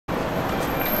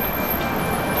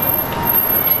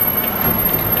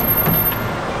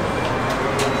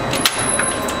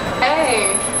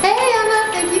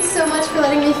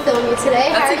me film you today.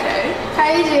 That's okay. How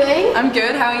are you doing? I'm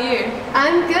good, how are you?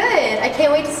 I'm good. I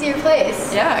can't wait to see your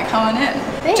place. Yeah, come on in.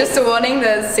 Thanks. Just a warning,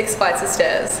 there's 6 flights of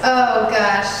stairs. Oh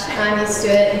gosh, I'm used to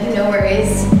it. No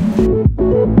worries.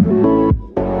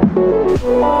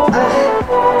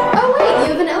 Oh wait,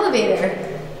 you have an elevator.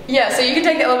 Yeah, so you can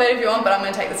take the elevator if you want, but I'm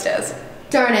going to take the stairs.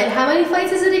 Darn it, how many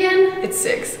flights is it again? It's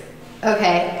 6.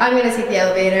 Okay, I'm gonna take the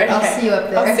elevator. Okay. I'll see you up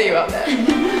there. I'll see you up there.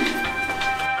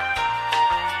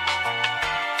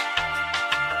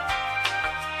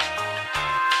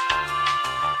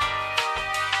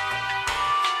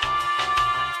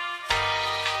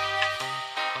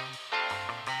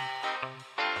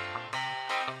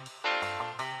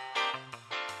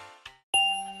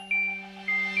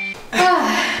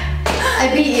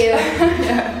 I beat you.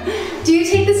 Yeah. Do you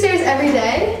take the stairs every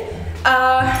day?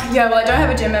 Yeah, well I don't have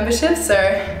a gym membership, so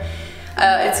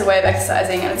it's a way of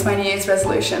exercising and it's my New Year's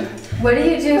resolution. What do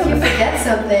you do if you forget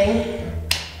something?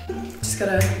 Just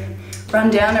gotta run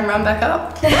down and run back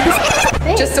up.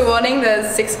 Thanks. Just a warning,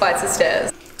 there's 6 flights of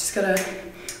stairs. Just gotta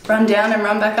run down and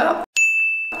run back up.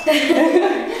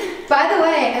 By the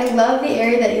way, I love the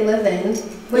area that you live in.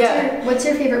 What's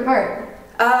your favorite part?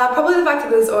 Probably the fact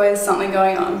that there's always something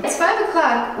going on. It's 5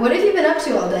 o'clock. What have you been up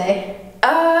to all day?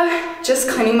 Just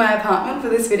cleaning my apartment for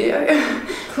this video.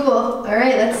 Cool.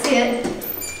 Alright, let's see it.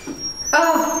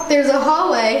 Oh, there's a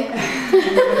hallway.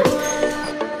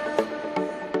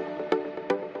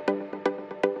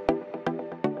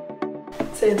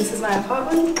 So this is my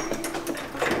apartment.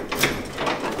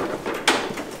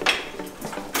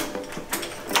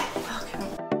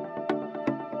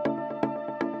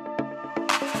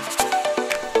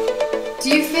 Do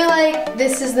you feel like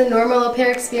this is the normal au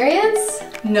pair experience?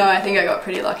 No, I think I got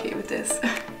pretty lucky with this.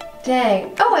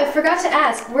 Dang. Oh, I forgot to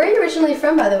ask. Where are you originally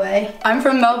from, by the way? I'm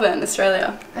from Melbourne,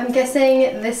 Australia. I'm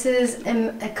guessing this is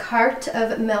a cart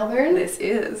of Melbourne? This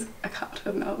is a cut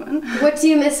of Melbourne. What do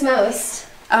you miss most?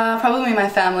 Probably my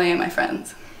family and my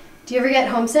friends. Do you ever get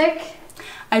homesick?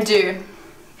 I do.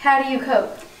 How do you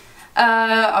cope?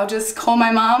 I'll just call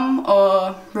my mum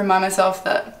or remind myself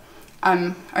that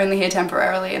I'm only here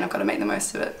temporarily and I've got to make the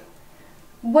most of it.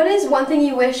 What is one thing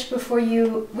you wish you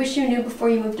knew before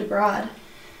you moved abroad?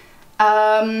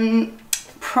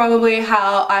 Probably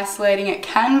how isolating it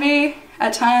can be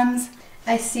at times.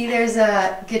 I see there's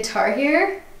a guitar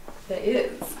here. There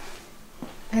is.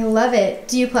 I love it.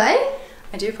 Do you play?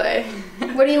 I do play.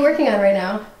 What are you working on right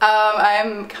now?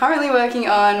 I'm currently working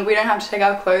on We Don't Have to Take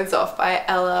Our Clothes Off by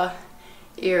Ella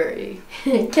Eerie.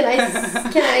 Can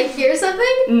I hear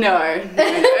something? No.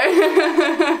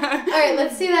 Alright,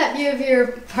 let's see that view of your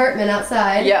apartment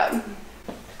outside. Yeah.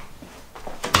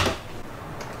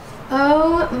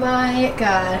 Oh my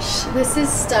gosh, this is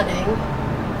stunning.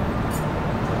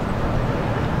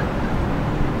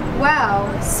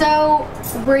 Wow, so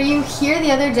were you here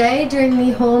the other day during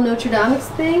the whole Notre Dame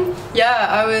thing? Yeah,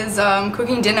 I was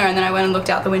cooking dinner and then I went and looked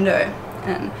out the window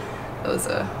and it was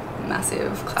a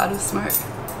massive cloud of smoke.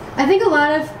 I think a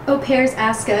lot of au pairs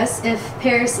ask us if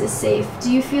Paris is safe.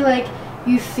 Do you feel like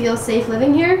you feel safe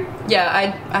living here?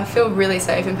 Yeah, I feel really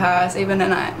safe in Paris, even at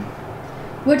night.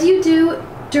 What do you do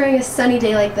during a sunny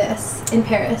day like this in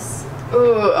Paris?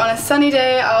 Ooh, on a sunny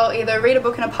day I'll either read a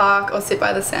book in a park or sit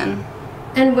by the Seine.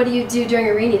 And what do you do during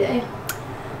a rainy day?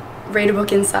 Read a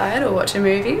book inside or watch a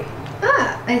movie.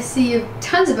 Ah, I see you have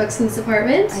tons of books in this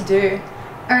apartment. I do.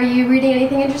 Are you reading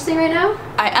anything interesting right now?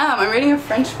 I am. I'm reading a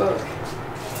French book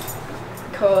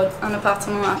called Un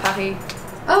appartement à Paris.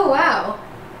 Oh wow.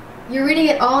 You're reading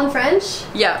it all in French?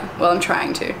 Yeah, well I'm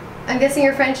trying to. I'm guessing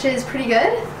your French is pretty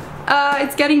good?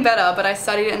 It's getting better, but I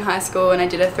studied it in high school and I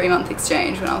did a 3-month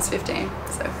exchange when I was 15,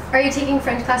 so. Are you taking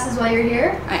French classes while you're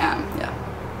here? I am, yeah.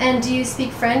 And do you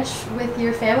speak French with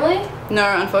your family? No,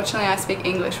 unfortunately I speak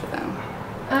English with them.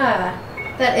 Ah,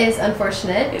 that is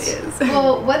unfortunate. It is.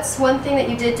 Well, what's one thing that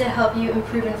you did to help you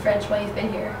improve in French while you've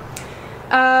been here?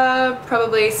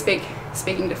 Probably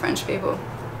speaking to French people.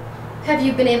 Have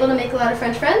you been able to make a lot of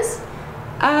French friends?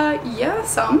 Yeah,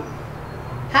 some.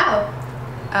 How?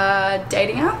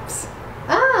 Dating apps.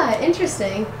 Ah,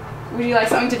 interesting. Would you like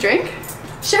something to drink?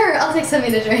 Sure, I'll take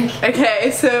something to drink.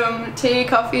 Okay, some tea,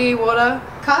 coffee, water.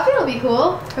 Coffee will be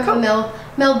cool. From Cool. a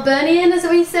Melburnian, as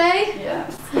we say.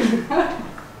 Yes.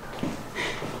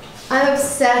 I'm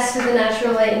obsessed with the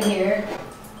natural light in here.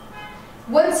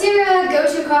 What's your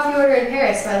go-to coffee order in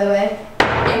Paris, by the way?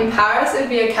 In Paris, it would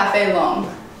be a café long.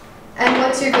 And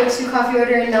what's your go-to coffee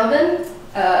order in Melbourne?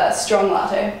 Strong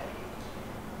latte.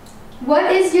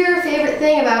 What is your favorite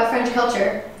thing about French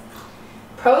culture?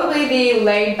 Probably the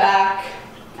laid-back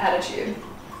attitude.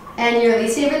 And your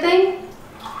least favorite thing?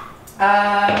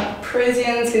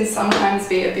 Parisians can sometimes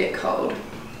be a bit cold.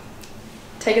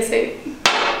 Take a seat.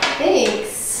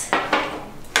 Thanks.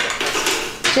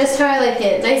 Just how I like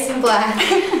it, nice and black.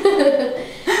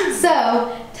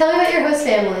 So, tell me about your host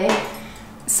family.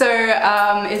 So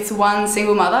it's one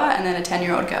single mother and then a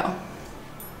 10-year-old girl.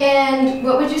 And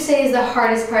what would you say is the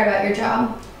hardest part about your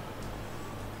job?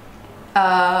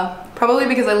 Probably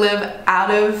because I live out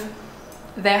of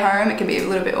their home, it can be a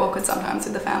little bit awkward sometimes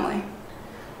with the family.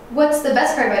 What's the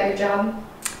best part about your job?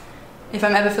 If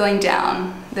I'm ever feeling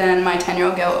down, then my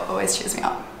 10-year-old girl always cheers me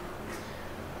up.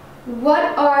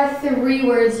 What are 3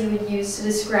 words you would use to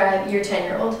describe your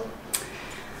 10-year-old?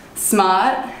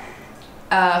 Smart,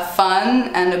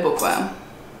 fun, and a bookworm.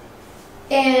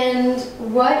 And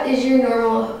what is your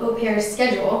normal au pair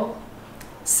schedule?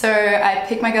 So I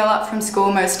pick my girl up from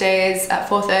school most days at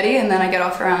 4:30 and then I get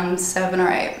off around 7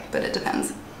 or 8, but it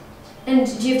depends. And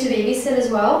do you have to babysit as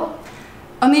well?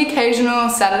 On the occasional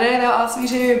Saturday they'll ask me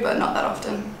to, but not that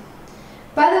often.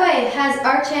 By the way, has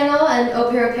our channel and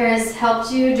Au Pairs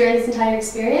helped you during this entire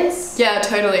experience? Yeah,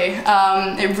 totally.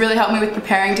 It really helped me with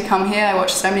preparing to come here. I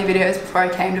watched so many videos before I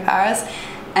came to Paris,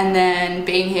 and then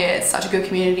being here, it's such a good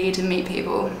community to meet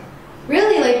people.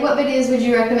 Really? Like, what videos would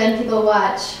you recommend people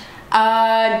watch?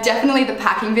 Definitely the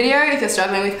packing video if you're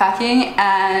struggling with packing,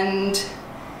 and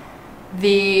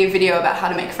the video about how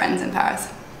to make friends in Paris.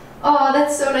 Oh,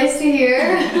 that's so nice to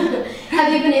hear.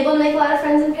 Have you been able to make a lot of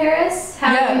friends in Paris? How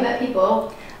have you met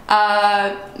people?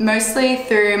 Mostly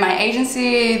through my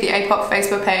agency, the APOC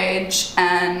Facebook page,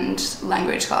 and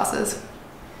language classes.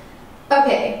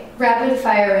 Okay, rapid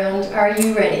fire round. Are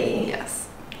you ready? Yes.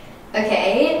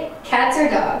 Okay, cats or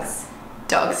dogs?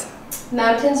 Dogs.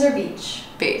 Mountains or beach?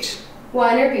 Beach.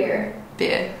 Wine or beer?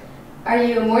 Beer. Are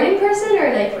you a morning person or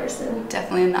a night person?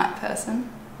 Definitely a night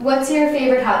person. What's your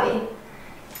favorite hobby?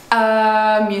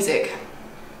 Music.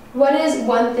 What is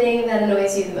one thing that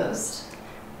annoys you the most?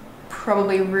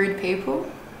 Probably rude people.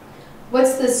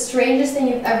 What's the strangest thing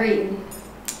you've ever eaten?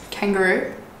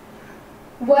 Kangaroo.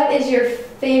 What is your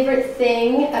favorite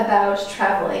thing about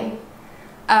traveling?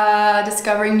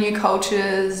 Discovering new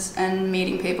cultures and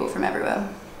meeting people from everywhere.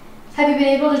 Have you been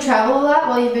able to travel a lot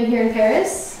while you've been here in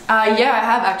Paris? Yeah, I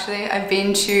have actually. I've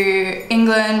been to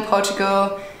England,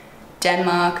 Portugal,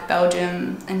 Denmark,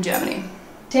 Belgium, and Germany.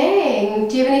 Dang,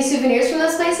 do you have any souvenirs from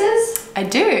those places? I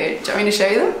do. Do you want me to show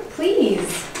you them?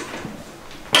 Please.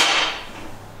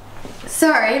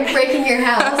 Sorry, I'm breaking your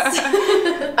house.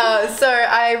 So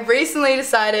I recently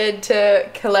decided to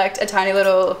collect a tiny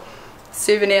little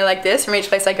souvenir like this from each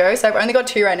place I go. So I've only got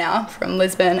 2 right now, from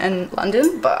Lisbon and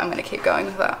London, but I'm going to keep going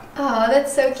with that. Oh,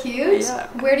 that's so cute. Yeah.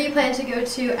 Where do you plan to go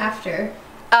to after?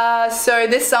 So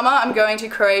this summer I'm going to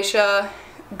Croatia,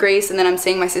 Greece, and then I'm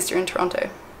seeing my sister in Toronto.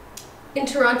 In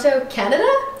Toronto, Canada?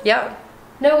 Yeah.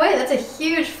 No way, that's a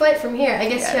huge flight from here. I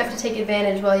guess Yeah. you have to take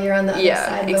advantage while you're on the other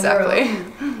side of the world. Yeah,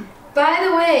 exactly. By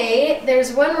the way,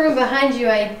 there's one room behind you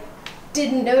I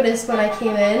didn't notice when I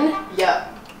came in. Yeah.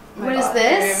 What is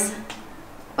this?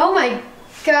 Oh my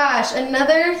gosh,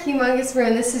 another humongous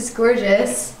room. This is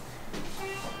gorgeous.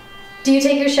 Do you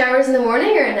take your showers in the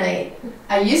morning or at night?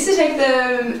 I used to take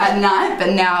them at night, but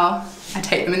now I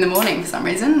take them in the morning for some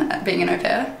reason, being an au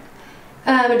pair.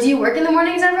 Do you work in the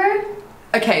mornings ever?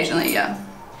 Occasionally, yeah.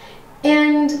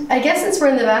 And I guess since we're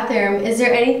in the bathroom, is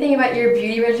there anything about your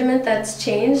beauty regimen that's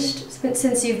changed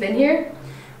since you've been here?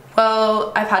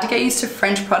 Well, I've had to get used to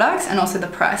French products and also the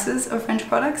prices of French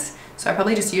products, so I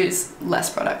probably just use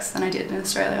less products than I did in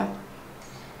Australia.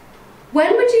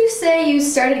 When would you say you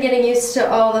started getting used to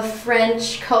all the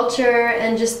French culture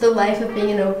and just the life of being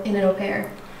in an au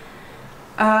pair?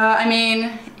 I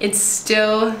mean, it's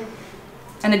still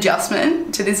an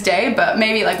adjustment to this day, but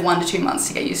maybe like 1 to 2 months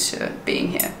to get used to being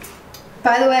here.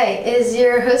 By the way, is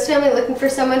your host family looking for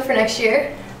someone for next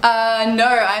year? No,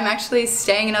 I'm actually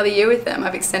staying another year with them.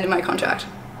 I've extended my contract.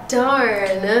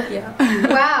 Darn. Yeah.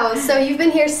 Wow, so you've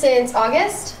been here since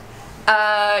August?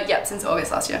 Yep, since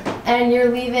August last year. And you're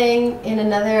leaving in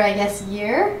another, I guess,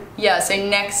 year? Yeah, so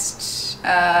next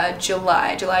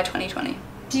July 2020.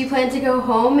 Do you plan to go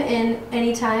home in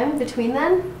any time between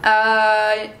then?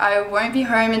 I won't be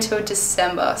home until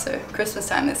December, so Christmas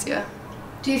time this year.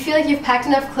 Do you feel like you've packed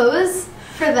enough clothes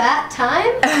for that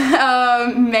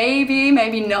time? Maybe,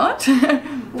 maybe not. But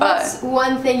what's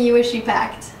one thing you wish you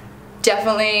packed?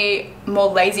 Definitely more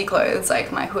lazy clothes,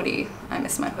 like my hoodie. I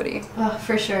miss my hoodie. Oh,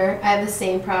 for sure. I have the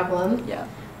same problem. Yeah.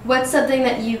 What's something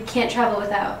that you can't travel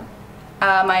without?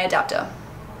 My adapter.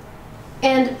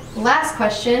 And last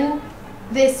question.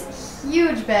 This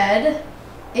huge bed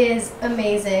is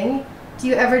amazing. Do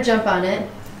you ever jump on it?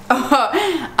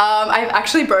 I've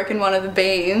actually broken one of the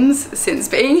beams since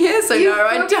being here, so no,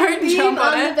 I don't jump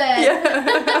on it. The bed. Yeah.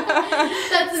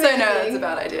 That's amazing. So no, that's a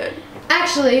bad idea.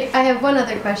 Actually, I have one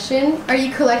other question. Are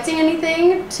you collecting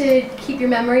anything to keep your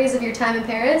memories of your time in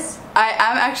Paris? I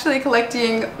am actually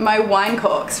collecting my wine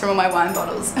corks from all my wine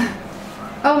bottles.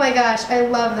 Oh my gosh, I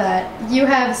love that. You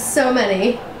have so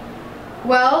many.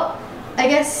 Well, I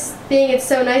guess being it's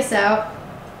so nice out,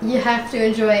 you have to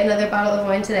enjoy another bottle of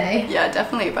wine today. Yeah,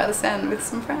 definitely by the Seine with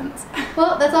some friends.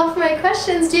 Well, that's all for my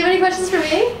questions. Do you have any questions for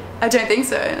me? I don't think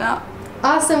so, no.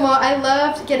 Awesome, well I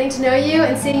loved getting to know you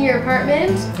and seeing your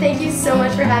apartment. Thank you so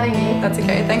much for having me. That's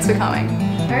okay, thanks for coming.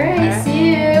 Alright, see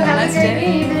you. Have Nice a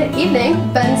great evening.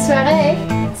 Bonne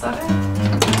soirée.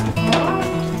 Sorry.